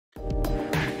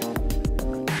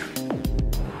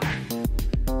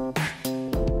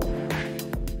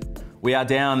We are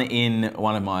down in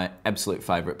one of my absolute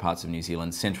favourite parts of New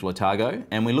Zealand, Central Otago,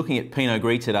 and we're looking at Pinot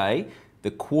Gris today,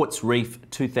 the Quartz Reef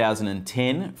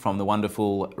 2010 from the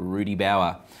wonderful Rudy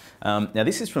Bauer. Now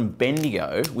this is from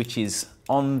Bendigo, which is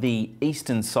on the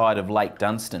eastern side of Lake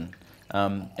Dunstan,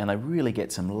 and they really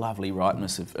get some lovely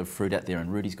ripeness of fruit out there,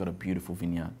 and Rudy's got a beautiful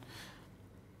vineyard.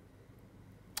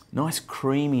 Nice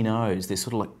creamy nose, they're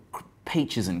sort of like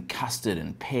peaches and custard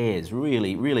and pears,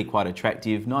 really quite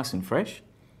attractive, nice and fresh.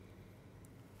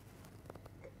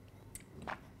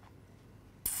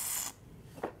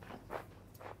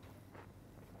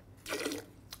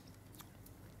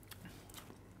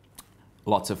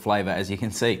 Lots of flavour, as you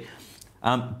can see.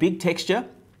 Big texture,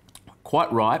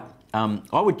 quite ripe.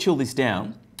 I would chill this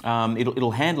down.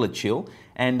 It'll handle a chill,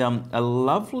 and a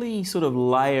lovely sort of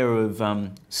layer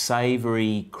of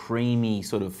savoury, creamy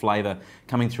sort of flavour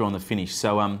coming through on the finish.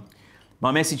 So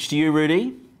my message to you,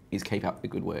 Rudy, is keep up the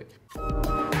good work.